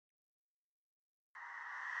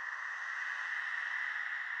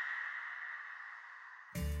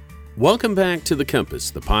Welcome back to The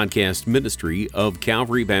Compass, the podcast ministry of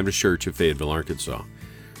Calvary Baptist Church of Fayetteville, Arkansas.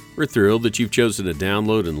 We're thrilled that you've chosen to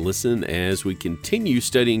download and listen as we continue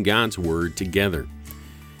studying God's Word together.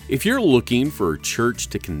 If you're looking for a church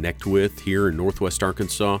to connect with here in Northwest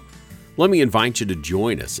Arkansas, let me invite you to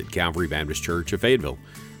join us at Calvary Baptist Church of Fayetteville.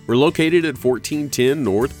 We're located at 1410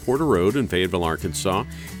 North Porter Road in Fayetteville, Arkansas,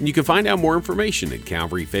 and you can find out more information at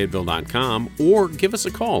calvaryfayetteville.com or give us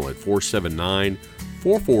a call at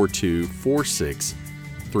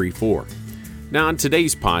 479-442-4634. Now, on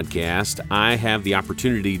today's podcast, I have the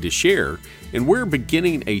opportunity to share, and we're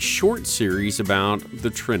beginning a short series about the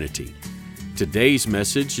Trinity. Today's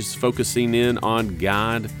message is focusing in on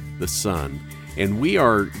God the Son, and we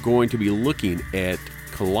are going to be looking at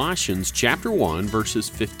Colossians chapter 1, verses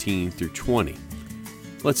 15 through 20.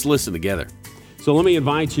 Let's listen together. So let me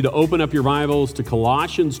invite you to open up your Bibles to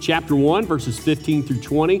Colossians chapter 1, verses 15 through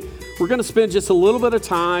 20. We're going to spend just a little bit of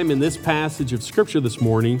time in this passage of Scripture this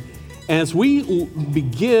morning as we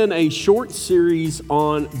begin a short series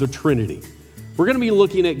on the Trinity. We're going to be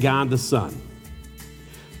looking at God the Son.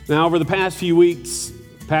 Now, over the past few weeks,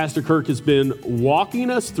 Pastor Kirk has been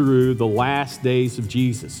walking us through the last days of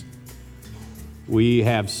Jesus. We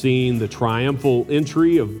have seen the triumphal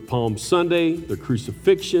entry of Palm Sunday, the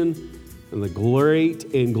crucifixion, and the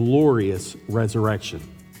great and glorious resurrection.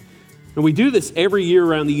 And we do this every year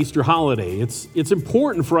around the Easter holiday. It's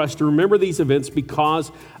important for us to remember these events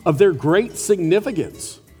because of their great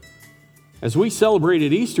significance. As we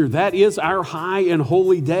celebrated Easter, that is our high and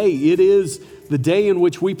holy day. It is the day in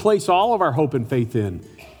which we place all of our hope and faith in,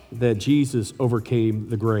 that Jesus overcame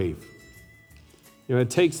the grave. You know, it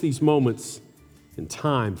takes these moments in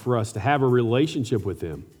time for us to have a relationship with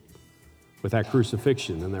Him, with that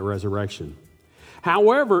crucifixion and that resurrection.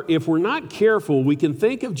 However, if we're not careful, we can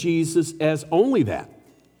think of Jesus as only that,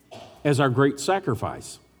 as our great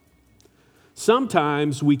sacrifice.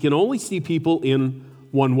 Sometimes we can only see people in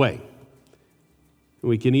one way. And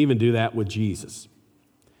we can even do that with Jesus.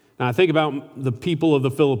 Now, I think about the people of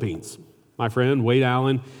the Philippines. My friend, Wade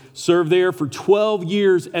Allen, served there for 12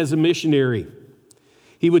 years as a missionary.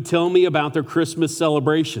 He would tell me about their Christmas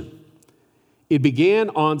celebration. It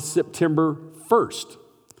began on September 1st.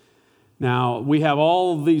 Now, we have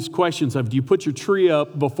all of these questions of, do you put your tree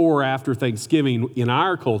up before or after Thanksgiving in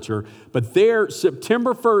our culture? But there,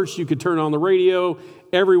 September 1st, you could turn on the radio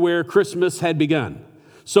everywhere. Christmas had begun.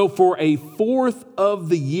 So for a third of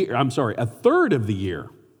the year,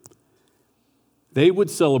 they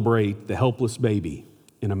would celebrate the helpless baby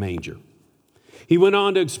in a manger. He went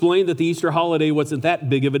on to explain that the Easter holiday wasn't that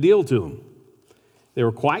big of a deal to them. They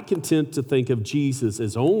were quite content to think of Jesus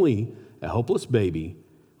as only a helpless baby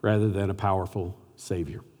rather than a powerful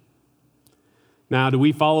Savior. Now, do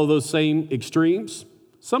we follow those same extremes?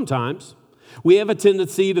 Sometimes. We have a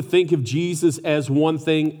tendency to think of Jesus as one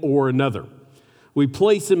thing or another. We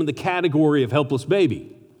place Him in the category of helpless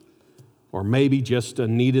baby, or maybe just a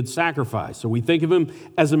needed sacrifice. So we think of Him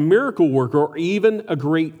as a miracle worker or even a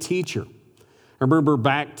great teacher. I remember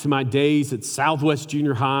back to my days at Southwest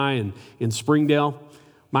Junior High and in Springdale.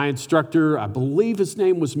 My instructor, I believe his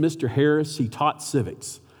name was Mr. Harris. He taught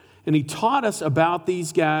civics. And he taught us about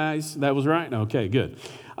these guys. That was right? Okay, good.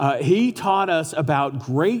 He taught us about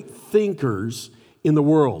great thinkers in the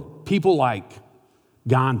world. People like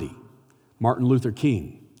Gandhi, Martin Luther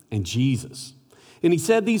King, and Jesus. And he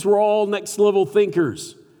said these were all next-level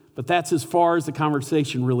thinkers. But that's as far as the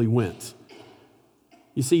conversation really went.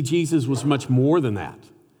 You see, Jesus was much more than that.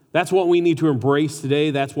 That's what we need to embrace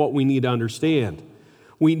today. That's what we need to understand.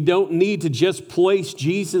 We don't need to just place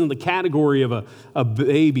Jesus in the category of a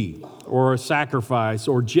baby or a sacrifice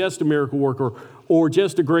or just a miracle worker or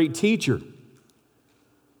just a great teacher.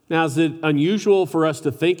 Now, is it unusual for us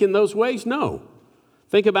to think in those ways? No.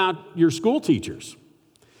 Think about your school teachers.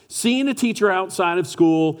 Seeing a teacher outside of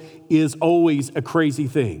school is always a crazy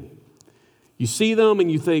thing. You see them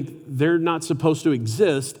and you think they're not supposed to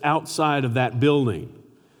exist outside of that building.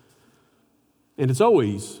 And it's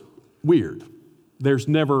always weird. There's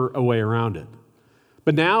never a way around it.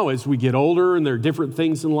 But now as we get older and there are different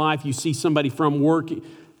things in life, you see somebody from work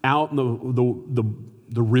out in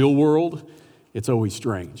the real world, it's always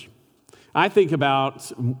strange. I think about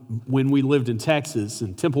when we lived in Texas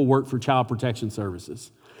and Temple worked for Child Protection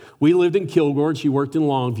Services. We lived in Kilgore and she worked in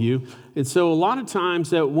Longview. And so a lot of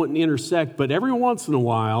times that wouldn't intersect, but every once in a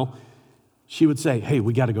while, she would say, hey,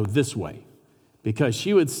 we got to go this way. Because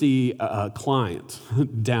she would see a client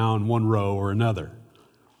down one row or another.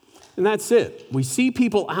 And that's it. We see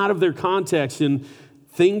people out of their context and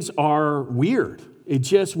things are weird.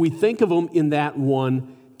 We think of them in that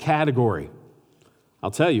one category.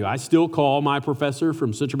 I'll tell you, I still call my professor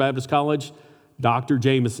from Central Baptist College Dr.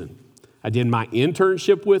 Jameson. I did my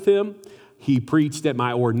internship with him. He preached at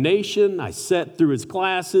my ordination. I sat through his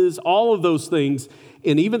classes, all of those things.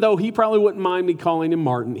 And even though he probably wouldn't mind me calling him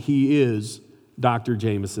Martin, he is Dr.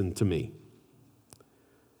 Jameson to me.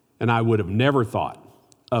 And I would have never thought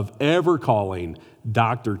of ever calling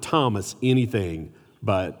Dr. Thomas anything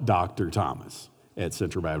but Dr. Thomas at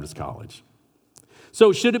Central Baptist College.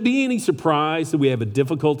 So should it be any surprise that we have a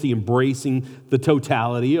difficulty embracing the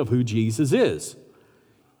totality of who Jesus is?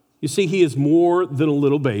 You see, he is more than a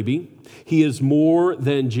little baby. He is more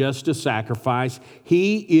than just a sacrifice.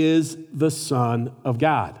 He is the Son of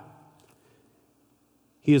God.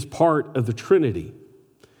 He is part of the Trinity.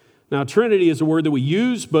 Now, Trinity is a word that we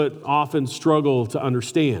use but often struggle to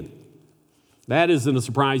understand. That isn't a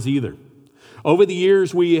surprise either. Over the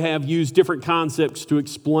years, we have used different concepts to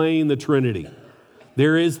explain the Trinity.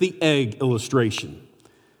 There is the egg illustration.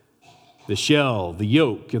 The shell, the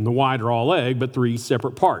yolk, and the white are all egg, but three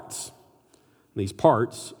separate parts. These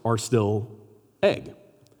parts are still egg.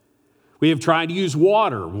 We have tried to use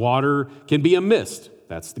water. Water can be a mist.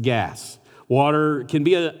 That's the gas. Water can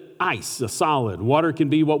be an ice, a solid. Water can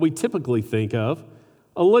be what we typically think of,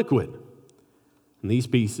 a liquid. And these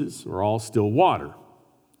pieces are all still water.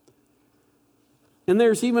 And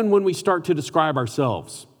there's even when we start to describe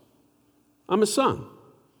ourselves. I'm a son.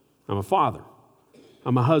 I'm a father.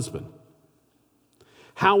 I'm a husband.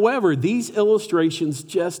 However, these illustrations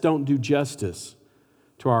just don't do justice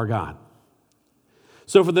to our God.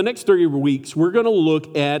 So for the next 3 weeks, we're going to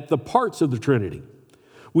look at the parts of the Trinity.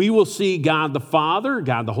 We will see God the Father,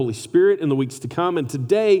 God the Holy Spirit in the weeks to come. And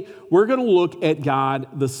today, we're going to look at God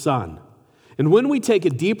the Son. And when we take a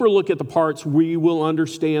deeper look at the parts, we will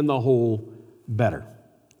understand the whole better.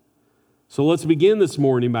 So let's begin this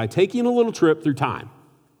morning by taking a little trip through time.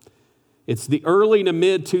 It's the early to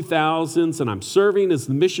mid-2000s, and I'm serving as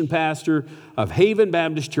the mission pastor of Haven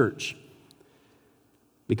Baptist Church.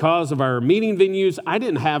 Because of our meeting venues, I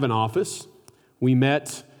didn't have an office. We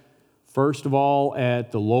met, first of all,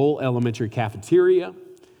 at the Lowell Elementary cafeteria.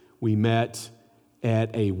 We met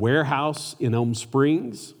at a warehouse in Elm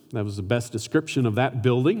Springs. That was the best description of that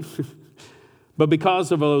building. But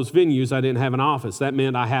because of those venues, I didn't have an office. That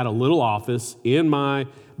meant I had a little office in my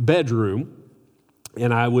bedroom,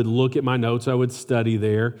 and I would look at my notes. I would study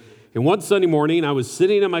there. And one Sunday morning, I was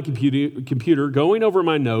sitting at my computer going over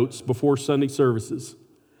my notes before Sunday services.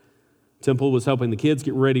 Temple was helping the kids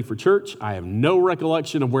get ready for church. I have no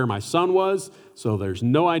recollection of where my son was, so there's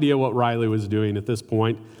no idea what Riley was doing at this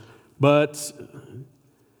point. But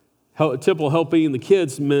Temple helping the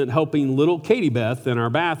kids meant helping little Katie Beth in our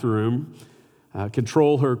bathroom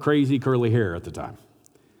control her crazy curly hair at the time.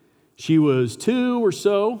 She was 2 or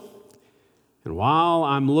so, and while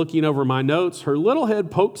I'm looking over my notes, her little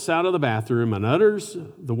head pokes out of the bathroom and utters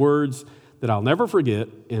the words that I'll never forget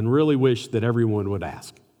and really wish that everyone would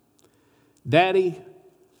ask. Daddy,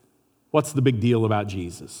 what's the big deal about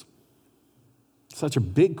Jesus? Such a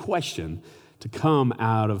big question to come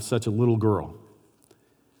out of such a little girl.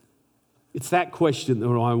 It's that question that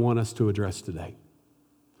I want us to address today.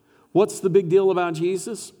 What's the big deal about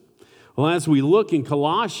Jesus? Well, as we look in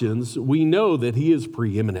Colossians, we know that he is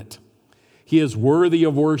preeminent. He is worthy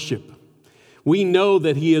of worship. We know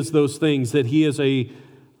that he is those things, that he is a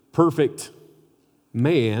perfect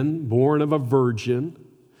man born of a virgin.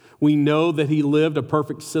 We know that he lived a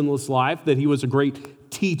perfect sinless life, that he was a great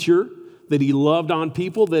teacher, that he loved on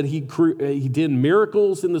people, that he did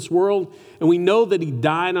miracles in this world, and we know that he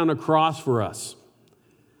died on a cross for us.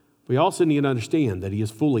 We also need to understand that he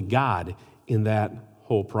is fully God in that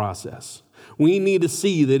whole process. We need to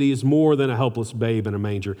see that he is more than a helpless babe in a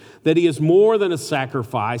manger, that he is more than a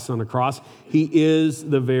sacrifice on a cross. He is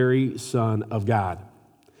the very Son of God.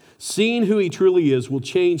 Seeing who he truly is will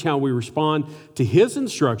change how we respond to his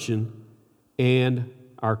instruction and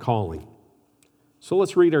our calling. So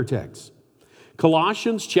let's read our text.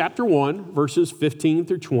 Colossians chapter 1, verses 15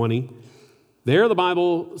 through 20. There the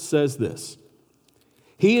Bible says this: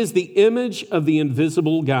 He is the image of the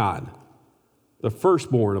invisible God, the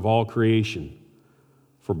firstborn of all creation.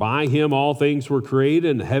 For by him all things were created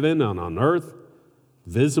in heaven and on earth,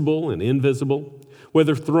 visible and invisible.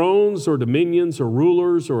 Whether thrones or dominions or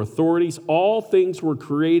rulers or authorities, all things were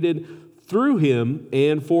created through him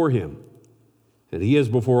and for him. And he is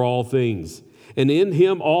before all things, and in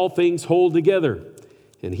him all things hold together.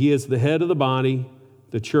 And he is the head of the body,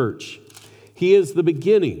 the church. He is the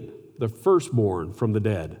beginning, the firstborn from the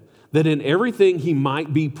dead, that in everything he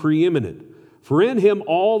might be preeminent. For in him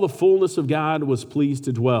all the fullness of God was pleased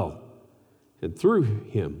to dwell, and through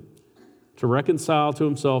him to reconcile to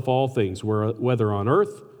himself all things, whether on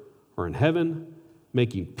earth or in heaven,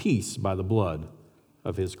 making peace by the blood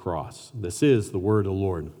of his cross. This is the word of the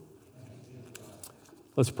Lord.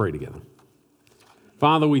 Let's pray together.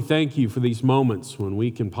 Father, we thank you for these moments when we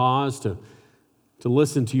can pause to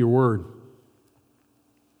listen to your word,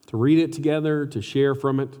 to read it together, to share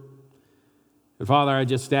from it. And Father, I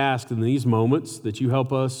just ask in these moments that you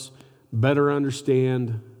help us better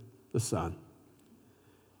understand the Son.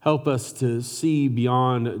 Help us to see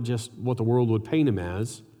beyond just what the world would paint him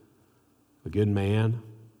as, a good man,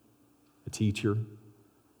 a teacher,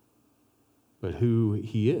 but who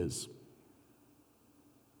he is.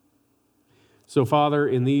 So, Father,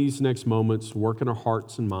 in these next moments, work in our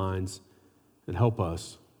hearts and minds and help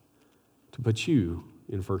us to put you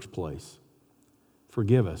in first place.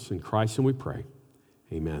 Forgive us. In Christ and we pray.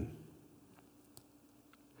 Amen.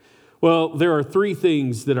 Well, there are three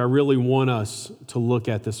things that I really want us to look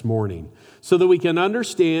at this morning so that we can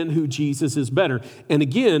understand who Jesus is better. And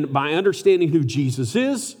again, by understanding who Jesus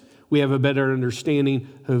is, we have a better understanding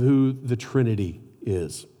of who the Trinity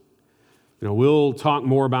is. You know, we'll talk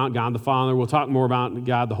more about God the Father. We'll talk more about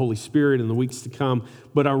God the Holy Spirit in the weeks to come.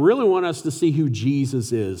 But I really want us to see who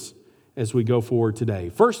Jesus is as we go forward today.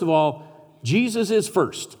 First of all, Jesus is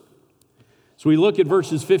first. So we look at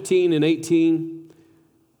verses 15 and 18.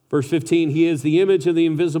 Verse 15, he is the image of the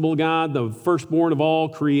invisible God, the firstborn of all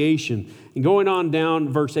creation. And going on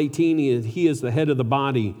down, verse 18, he is the head of the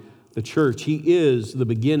body, the church. He is the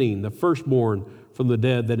beginning, the firstborn from the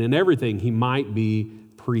dead, that in everything he might be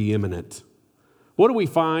preeminent. What do we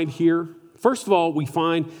find here? First of all, we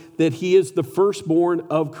find that he is the firstborn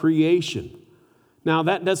of creation. Now,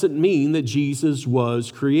 that doesn't mean that Jesus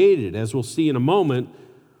was created. As we'll see in a moment,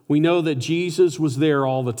 we know that Jesus was there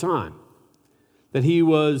all the time. That he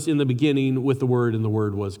was in the beginning with the Word, and the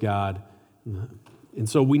Word was God. And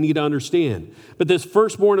so we need to understand. But this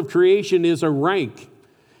firstborn of creation is a rank.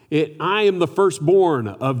 I am the firstborn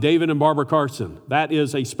of David and Barbara Carson. That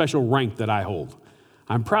is a special rank that I hold.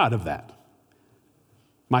 I'm proud of that.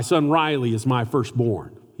 My son Riley is my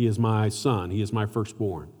firstborn. He is my son. He is my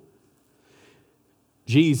firstborn.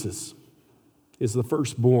 Jesus is the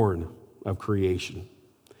firstborn of creation.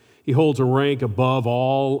 He holds a rank above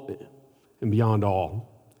all and beyond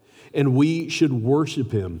all. And we should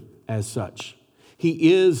worship him as such.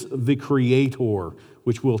 He is the creator,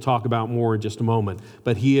 which we'll talk about more in just a moment,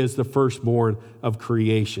 but he is the firstborn of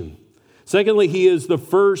creation. Secondly, he is the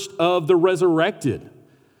first of the resurrected.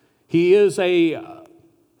 He is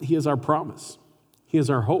our promise. He is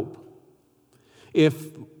our hope. If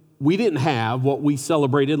we didn't have what we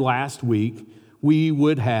celebrated last week, we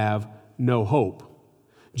would have no hope.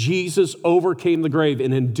 Jesus overcame the grave,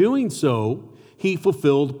 and in doing so, he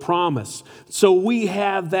fulfilled promise. So we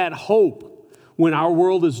have that hope. When our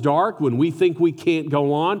world is dark, when we think we can't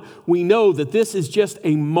go on, we know that this is just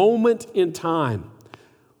a moment in time.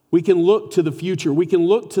 We can look to the future. We can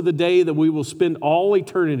look to the day that we will spend all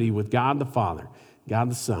eternity with God the Father, God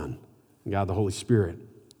the Son, and God the Holy Spirit.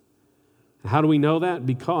 How do we know that?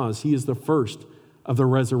 Because he is the first of the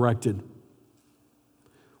resurrected.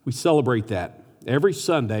 We celebrate that every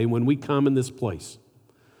Sunday when we come in this place.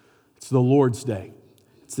 It's the Lord's Day.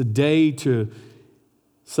 It's the day to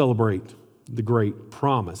celebrate the great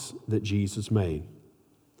promise that Jesus made.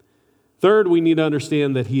 Third, we need to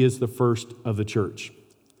understand that he is the first of the church.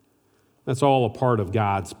 That's all a part of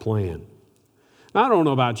God's plan. Now, I don't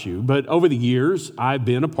know about you, but over the years, I've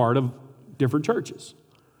been a part of different churches.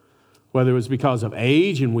 Whether it was because of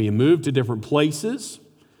age and we moved to different places,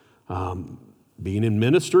 being in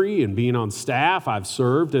ministry and being on staff, I've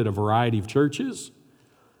served at a variety of churches.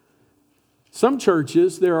 Some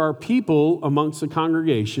churches, there are people amongst the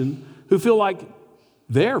congregation who feel like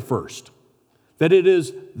they're first, that it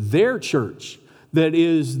is their church, that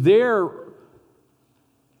is their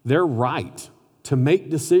right to make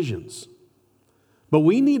decisions. But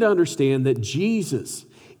we need to understand that Jesus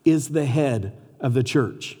is the head of the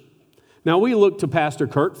church. Now, we look to Pastor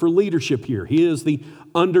Kurt for leadership here. He is the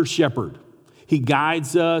under-shepherd. He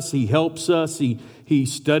guides us, he helps us, he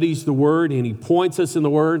studies the Word, and he points us in the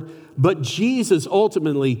Word. But Jesus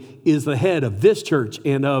ultimately is the head of this church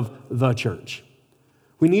and of the church.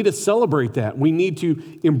 We need to celebrate that. We need to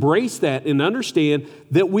embrace that and understand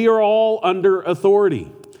that we are all under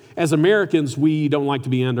authority. As Americans, we don't like to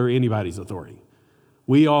be under anybody's authority.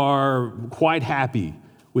 We are quite happy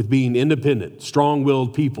with being independent,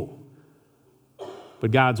 strong-willed people.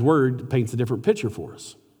 But God's Word paints a different picture for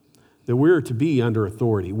us. That we're to be under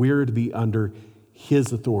authority. We're to be under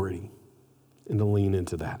his authority and to lean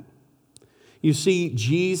into that. You see,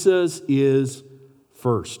 Jesus is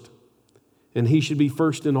first, and he should be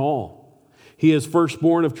first in all. He is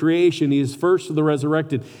firstborn of creation. He is first of the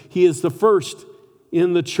resurrected. He is the first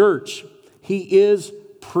in the church. He is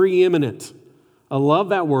preeminent. I love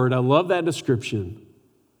that word. I love that description.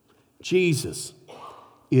 Jesus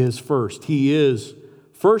is first. He is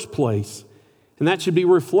first place. And that should be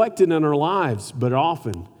reflected in our lives, but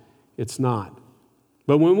often it's not.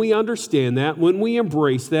 But when we understand that, when we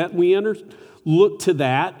embrace that, look to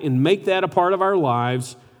that and make that a part of our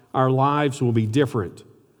lives will be different.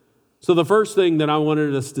 So the first thing that I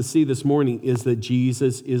wanted us to see this morning is that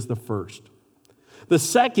Jesus is the first. The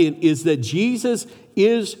second is that Jesus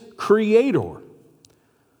is creator.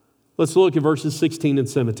 Let's look at verses 16 and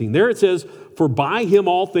 17. There it says, "For by him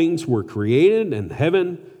all things were created in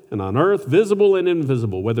heaven and on earth, visible and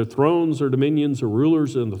invisible, whether thrones or dominions or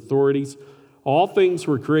rulers and authorities. All things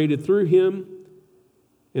were created through him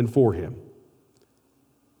and for him.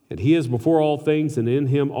 And he is before all things, and in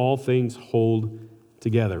him all things hold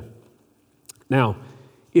together." Now,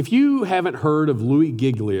 if you haven't heard of Louis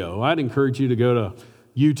Giglio, I'd encourage you to go to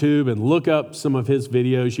YouTube and look up some of his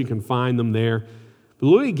videos. You can find them there. But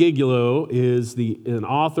Louis Giglio is an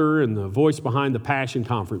author and the voice behind the Passion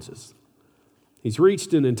Conferences. He's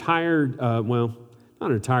reached an entire, not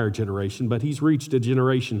an entire generation, but he's reached a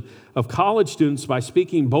generation of college students by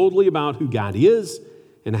speaking boldly about who God is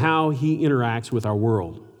and how he interacts with our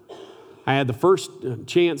world. I had the first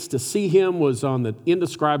chance to see him was on the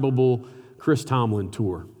Indescribable Chris Tomlin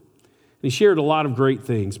tour. And he shared a lot of great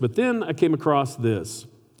things, but then I came across this.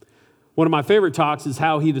 One of my favorite talks is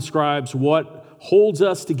how he describes what holds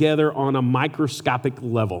us together on a microscopic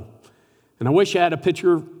level. And I wish I had a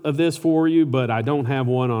picture of this for you, but I don't have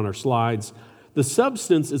one on our slides. The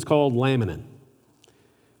substance is called laminin.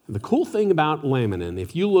 And the cool thing about laminin,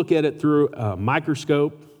 if you look at it through a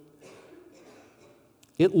microscope,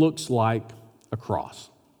 it looks like a cross.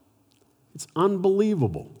 It's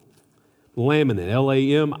unbelievable. Laminin,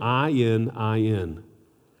 Laminin.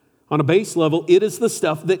 On a base level, it is the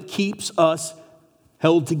stuff that keeps us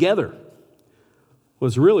held together.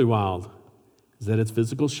 What's really wild is that its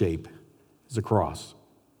physical shape is a cross.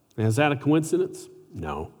 Now, is that a coincidence?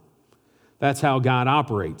 No. That's how God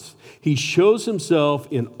operates. He shows himself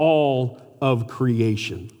in all of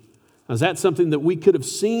creation. Now, is that something that we could have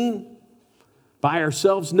seen by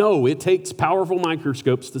ourselves? No, it takes powerful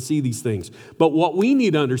microscopes to see these things. But what we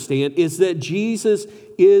need to understand is that Jesus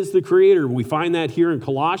is the creator. We find that here in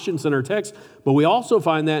Colossians in our text, but we also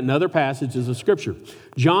find that in other passages of Scripture.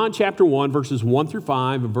 John chapter 1, verses 1 through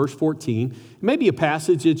 5 and verse 14, may be a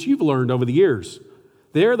passage that you've learned over the years.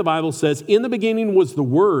 There the Bible says, "In the beginning was the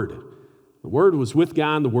Word. The Word was with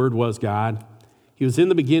God, and the Word was God. He was in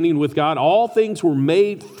the beginning with God. All things were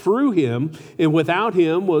made through him, and without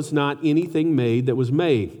him was not anything made that was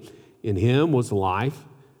made. In him was life,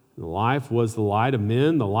 and the life was the light of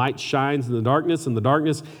men. The light shines in the darkness, and the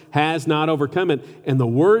darkness has not overcome it. And the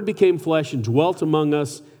Word became flesh and dwelt among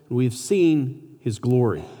us, and we have seen his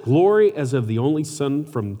glory. Glory as of the only Son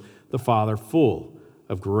from the Father, full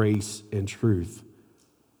of grace and truth."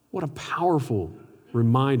 What a powerful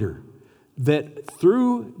reminder that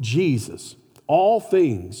through Jesus, all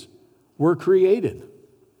things were created.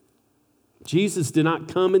 Jesus did not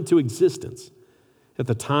come into existence at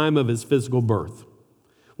the time of his physical birth.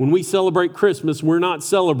 When we celebrate Christmas, we're not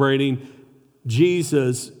celebrating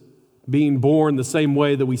Jesus being born the same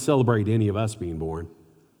way that we celebrate any of us being born.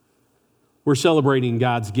 We're celebrating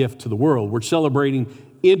God's gift to the world. We're celebrating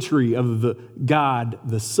entry of the God,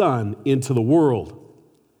 the Son, into the world.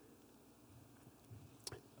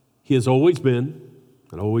 He has always been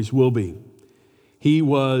and always will be. He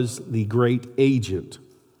was the great agent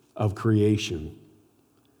of creation.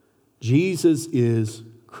 Jesus is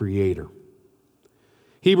creator.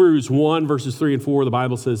 Hebrews 1, verses 3 and 4, the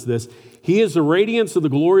Bible says this: "He is the radiance of the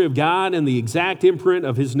glory of God and the exact imprint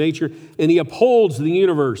of his nature, and he upholds the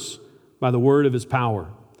universe by the word of his power.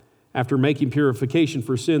 After making purification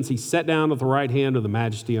for sins, he sat down at the right hand of the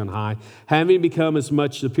Majesty on high, having become as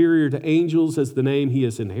much superior to angels as the name he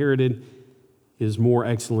has inherited is more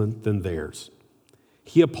excellent than theirs.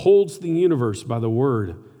 He upholds the universe by the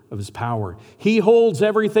word of his power. He holds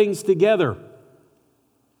everything together.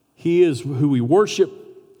 He is who we worship,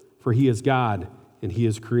 for he is God and he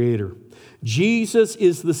is creator." Jesus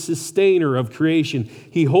is the sustainer of creation.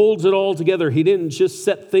 He holds it all together. He didn't just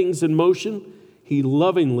set things in motion. He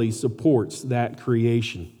lovingly supports that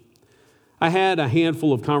creation. I had a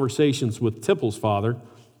handful of conversations with Tipple's father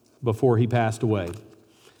before he passed away.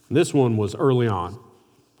 And this one was early on,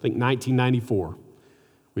 I think 1994.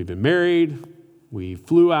 We've been married, we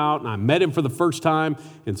flew out, and I met him for the first time.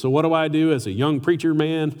 And so what do as a young preacher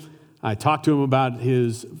man? I talk to him about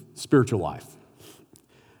his spiritual life.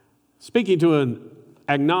 Speaking to an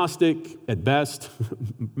agnostic at best,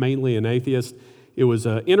 mainly an atheist, it was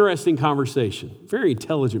an interesting conversation. Very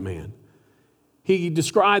intelligent man. He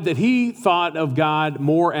described that he thought of God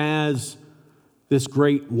more as this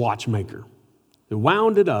great watchmaker that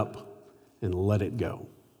wound it up and let it go.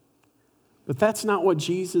 But that's not what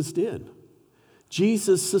Jesus did.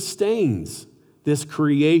 Jesus sustains this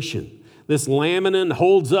creation. This laminin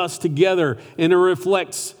holds us together, and it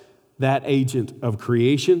reflects that agent of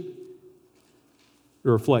creation. It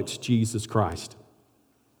reflects Jesus Christ.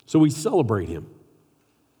 So we celebrate him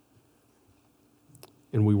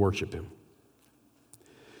and we worship him.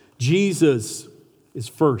 Jesus is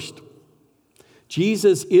first.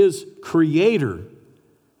 Jesus is creator,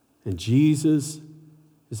 and Jesus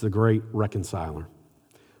is the great reconciler.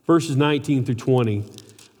 Verses 19 through 20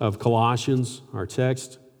 of Colossians, our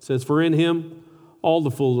text, says, "For in him all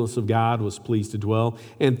the fullness of God was pleased to dwell,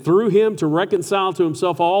 and through him to reconcile to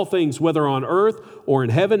himself all things, whether on earth or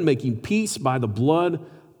in heaven, making peace by the blood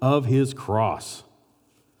of his cross."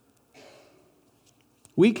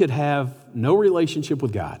 We could have no relationship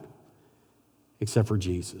with God except for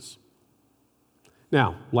Jesus.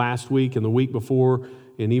 Now, last week and the week before,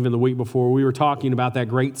 and even the week before, we were talking about that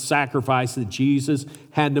great sacrifice that Jesus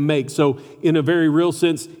had to make. So in a very real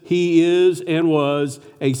sense, he is and was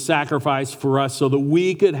a sacrifice for us so that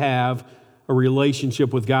we could have a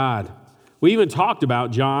relationship with God. We even talked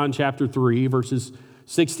about John chapter 3, verses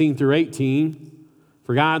 16 through 18.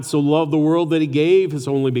 "For God so loved the world that he gave his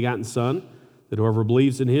only begotten Son, that whoever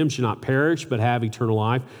believes in him should not perish but have eternal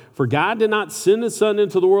life. For God did not send his Son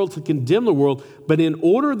into the world to condemn the world, but in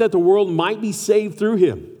order that the world might be saved through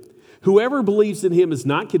him. Whoever believes in him is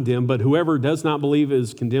not condemned, but whoever does not believe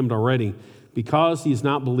is condemned already, because he has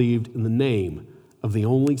not believed in the name of the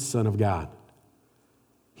only Son of God."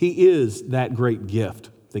 He is that great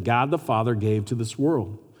gift that God the Father gave to this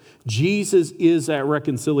world. Jesus is that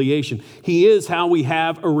reconciliation. He is how we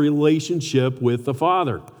have a relationship with the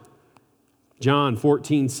Father. John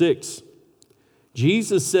 14:6.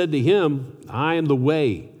 Jesus said to him, "I am the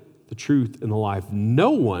way, the truth, and the life.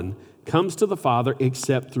 No one comes to the Father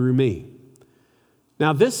except through me."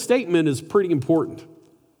 Now, this statement is pretty important.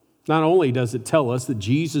 Not only does it tell us that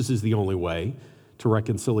Jesus is the only way to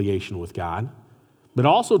reconciliation with God, but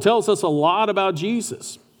also tells us a lot about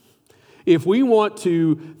Jesus. If we want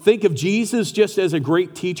to think of Jesus just as a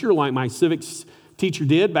great teacher, like my civics teacher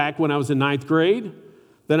did back when I was in 9th grade,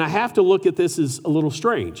 then I have to look at this as a little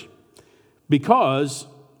strange. Because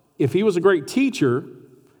if he was a great teacher,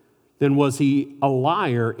 then was he a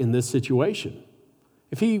liar in this situation?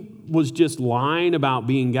 If he was just lying about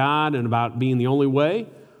being God and about being the only way,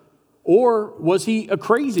 or was he a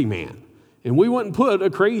crazy man? And we wouldn't put a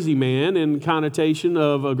crazy man in connotation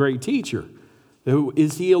of a great teacher.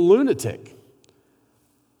 Is he a lunatic?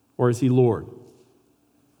 Or is he Lord?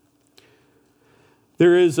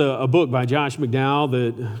 There is a book by Josh McDowell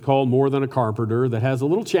that called More Than a Carpenter that has a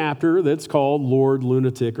little chapter that's called Lord,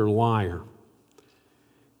 Lunatic, or Liar.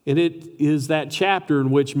 And it is that chapter in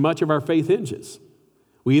which much of our faith hinges.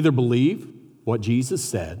 We either believe what Jesus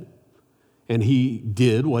said, and he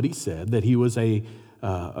did what he said, that he was a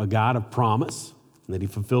God of promise, and that he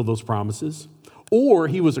fulfilled those promises, or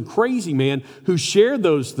he was a crazy man who shared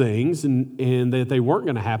those things and that they weren't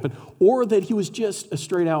going to happen, or that he was just a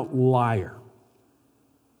straight-out liar.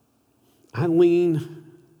 I lean,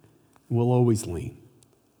 and will always lean,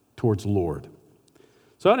 towards the Lord.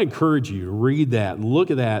 So I'd encourage you to read that, look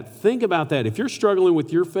at that, think about that. If you're struggling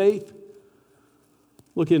with your faith,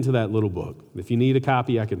 look into that little book. If you need a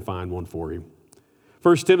copy, I can find one for you.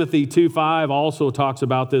 1 Timothy 2:5 also talks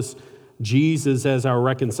about this Jesus as our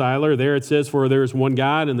reconciler. There it says, "For there is one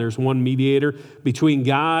God and there's one mediator between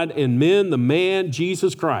God and men, the man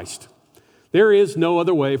Jesus Christ." There is no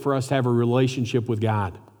other way for us to have a relationship with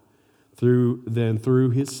God than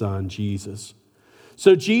through his Son, Jesus.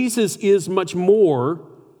 So Jesus is much more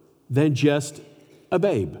than just a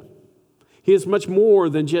babe. He is much more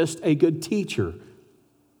than just a good teacher.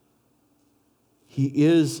 He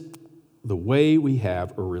is the way we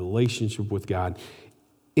have a relationship with God.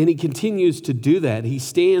 And he continues to do that. He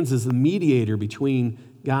stands as the mediator between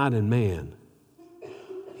God and man.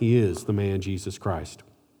 He is the man, Jesus Christ.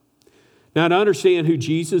 Now, to understand who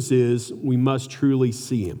Jesus is, we must truly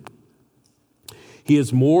see him. He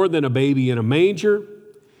is more than a baby in a manger.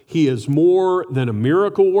 He is more than a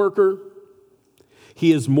miracle worker.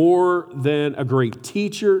 He is more than a great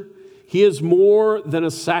teacher. He is more than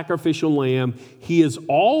a sacrificial lamb. He is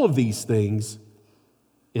all of these things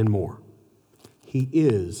and more. He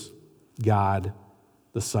is God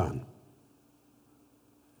the Son.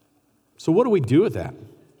 So what do we do with that?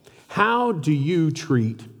 How do you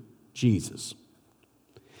treat Jesus?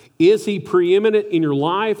 Is he preeminent in your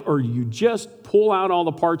life, or you just pull out all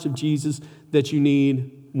the parts of Jesus that you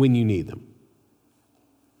need when you need them?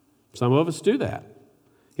 Some of us do that.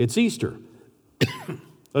 It's Easter.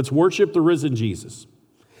 Let's worship the risen Jesus.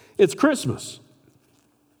 It's Christmas.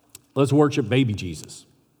 Let's worship baby Jesus.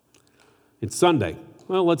 It's Sunday.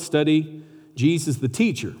 Well, let's study Jesus the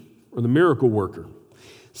teacher or the miracle worker.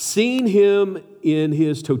 Seeing him in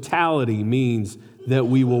his totality means that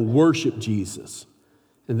we will worship Jesus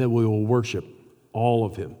and that we will worship all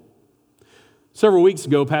of him. Several weeks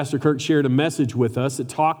ago, Pastor Kirk shared a message with us that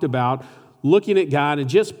talked about looking at God and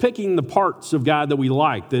just picking the parts of God that we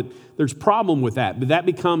like, that there's problem with that. But that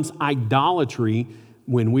becomes idolatry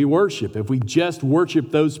when we worship. If we just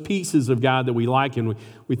worship those pieces of God that we like and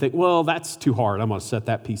we think, well, that's too hard, I'm going to set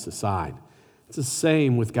that piece aside. It's the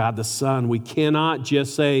same with God the Son. We cannot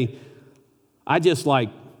just say, I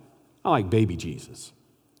like baby Jesus.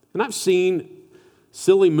 And I've seen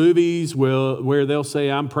silly movies where they'll say,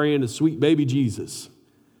 I'm praying to sweet baby Jesus.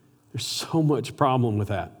 There's so much problem with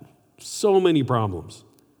that. So many problems.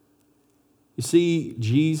 You see,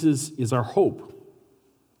 Jesus is our hope.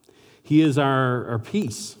 He is our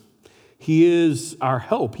peace. He is our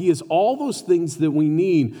help. He is all those things that we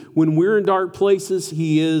need. When we're in dark places,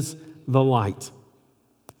 he is the light.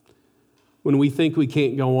 When we think we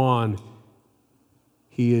can't go on,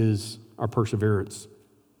 he is our perseverance.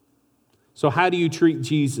 So how do you treat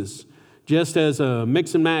Jesus? Just as a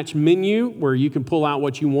mix and match menu where you can pull out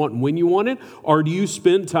what you want and when you want it? Or do you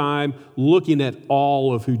spend time looking at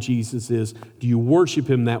all of who Jesus is? Do you worship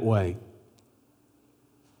him that way?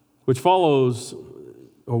 We follow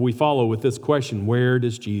with this question, where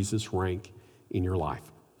does Jesus rank in your life?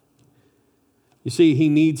 You see, he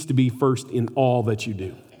needs to be first in all that you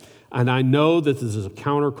do. And I know that this is a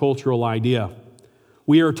countercultural idea.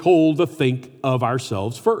 We are told to think of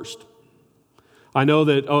ourselves first. I know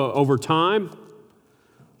that over time,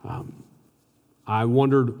 I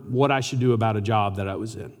wondered what I should do about a job that I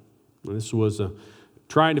was in. This was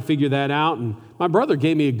trying to figure that out, and my brother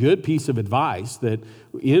gave me a good piece of advice that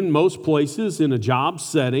in most places in a job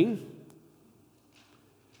setting,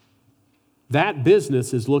 that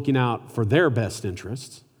business is looking out for their best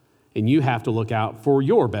interests, and you have to look out for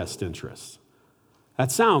your best interests.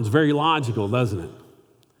 That sounds very logical, doesn't it?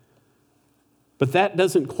 But that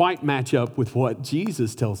doesn't quite match up with what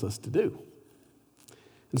Jesus tells us to do.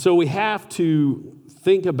 And so we have to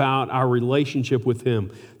think about our relationship with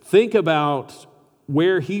him. Think about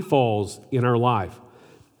where he falls in our life.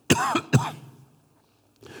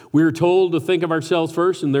 We are told to think of ourselves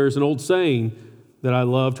first, and there's an old saying that I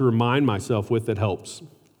love to remind myself with that helps.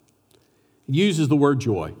 It uses the word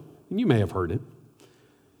joy, and you may have heard it.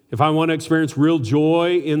 If I want to experience real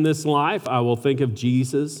joy in this life, I will think of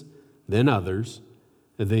Jesus, then others,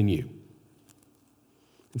 and then you.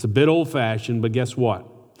 It's a bit old-fashioned, but guess what?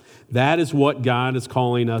 That is what God is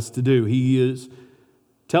calling us to do. He is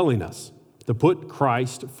telling us to put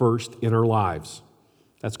Christ first in our lives.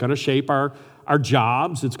 That's going to shape our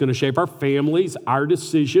jobs. It's going to shape our families, our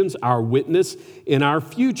decisions, our witness, and our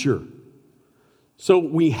future. So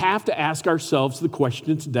we have to ask ourselves the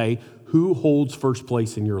question today, who holds first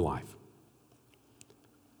place in your life?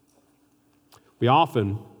 We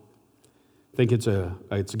often think it's a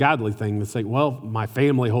godly thing to say, well, my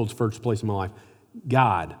family holds first place in my life.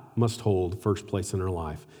 God must hold first place in our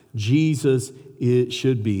life. Jesus, it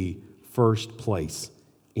should be first place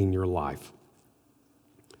in your life.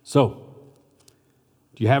 So,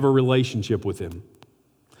 do you have a relationship with him?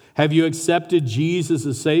 Have you accepted Jesus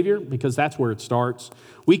as Savior? Because that's where it starts.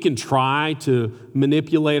 We can try to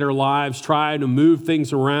manipulate our lives, try to move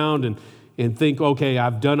things around and think, okay,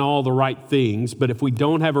 I've done all the right things. But if we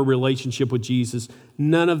don't have a relationship with Jesus,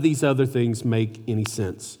 none of these other things make any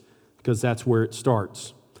sense, because that's where it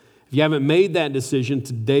starts. If you haven't made that decision,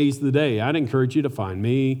 today's the day. I'd encourage you to find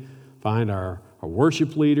me, find our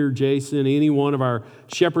worship leader, Jason, any one of our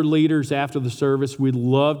shepherd leaders after the service. We'd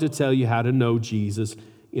love to tell you how to know Jesus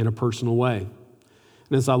in a personal way.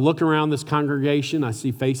 And as I look around this congregation, I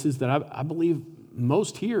see faces that I believe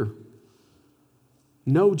most here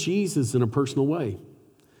know Jesus in a personal way.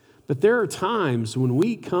 But there are times when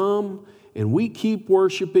we come and we keep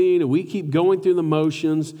worshiping and we keep going through the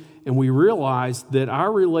motions and we realize that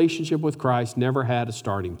our relationship with Christ never had a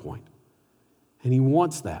starting point. And he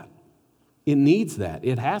wants that. It needs that.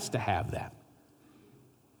 It has to have that.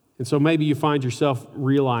 And so maybe you find yourself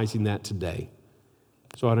realizing that today.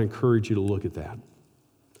 So I'd encourage you to look at that.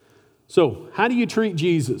 So, how do you treat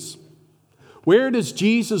Jesus? Where does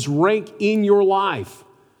Jesus rank in your life?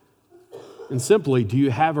 And simply, do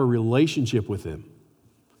you have a relationship with him?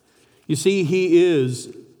 You see,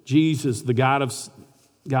 Jesus, the God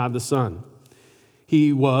the Son.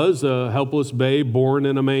 He was a helpless babe born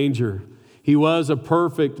in a manger. He was a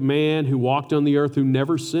perfect man who walked on the earth who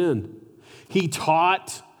never sinned. He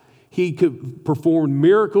taught, he could perform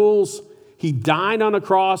miracles, he died on a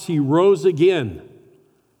cross, he rose again.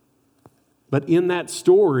 But in that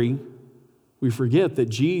story, we forget that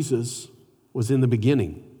Jesus was in the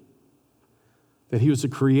beginning, that he was a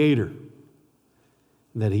creator,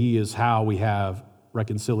 that he is how we have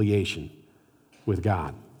reconciliation with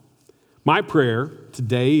God. My prayer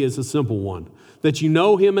today is a simple one, that you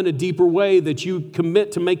know him in a deeper way, that you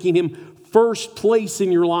commit to making him first place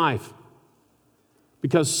in your life.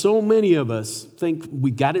 Because so many of us think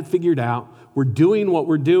we got it figured out, we're doing what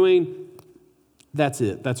we're doing, that's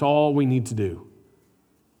it, that's all we need to do.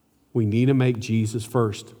 We need to make Jesus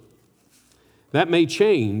first. That may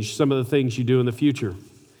change some of the things you do in the future.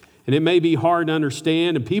 And it may be hard to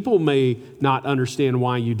understand, and people may not understand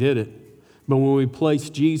why you did it. But when we place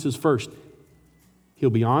Jesus first, he'll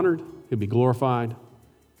be honored, he'll be glorified,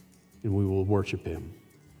 and we will worship him.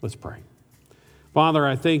 Let's pray. Father,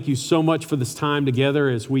 I thank you so much for this time together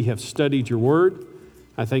as we have studied your word.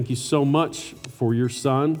 I thank you so much for your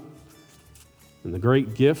Son and the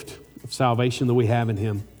great gift of salvation that we have in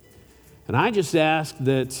him. And I just ask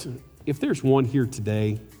that if there's one here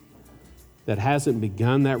today that hasn't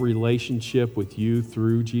begun that relationship with you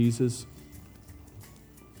through Jesus,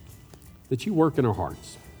 that you work in our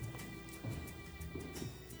hearts,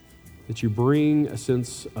 that you bring a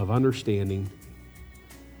sense of understanding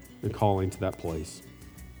and calling to that place.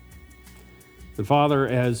 And Father,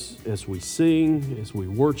 as we sing, as we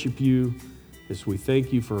worship you, as we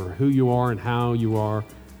thank you for who you are and how you are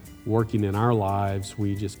working in our lives,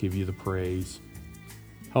 we just give you the praise.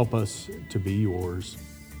 Help us to be yours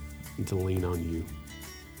and to lean on you.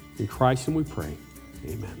 In Christ and we pray,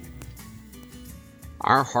 amen.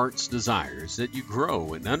 Our heart's desire is that you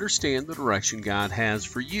grow and understand the direction God has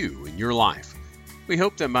for you in your life. We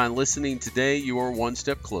hope that by listening today, you are one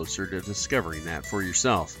step closer to discovering that for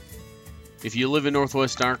yourself. If you live in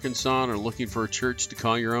Northwest Arkansas and are looking for a church to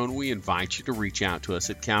call your own, we invite you to reach out to us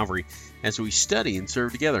at Calvary as we study and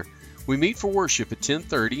serve together. We meet for worship at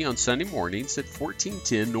 10:30 on Sunday mornings at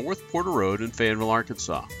 1410 North Porter Road in Fayetteville,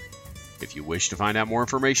 Arkansas. If you wish to find out more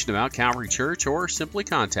information about Calvary Church or simply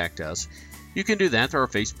contact us, you can do that through our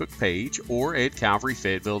Facebook page or at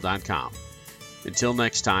calvaryfayetteville.com. Until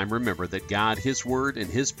next time, remember that God, his word, and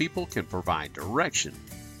his people can provide direction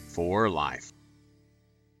for life.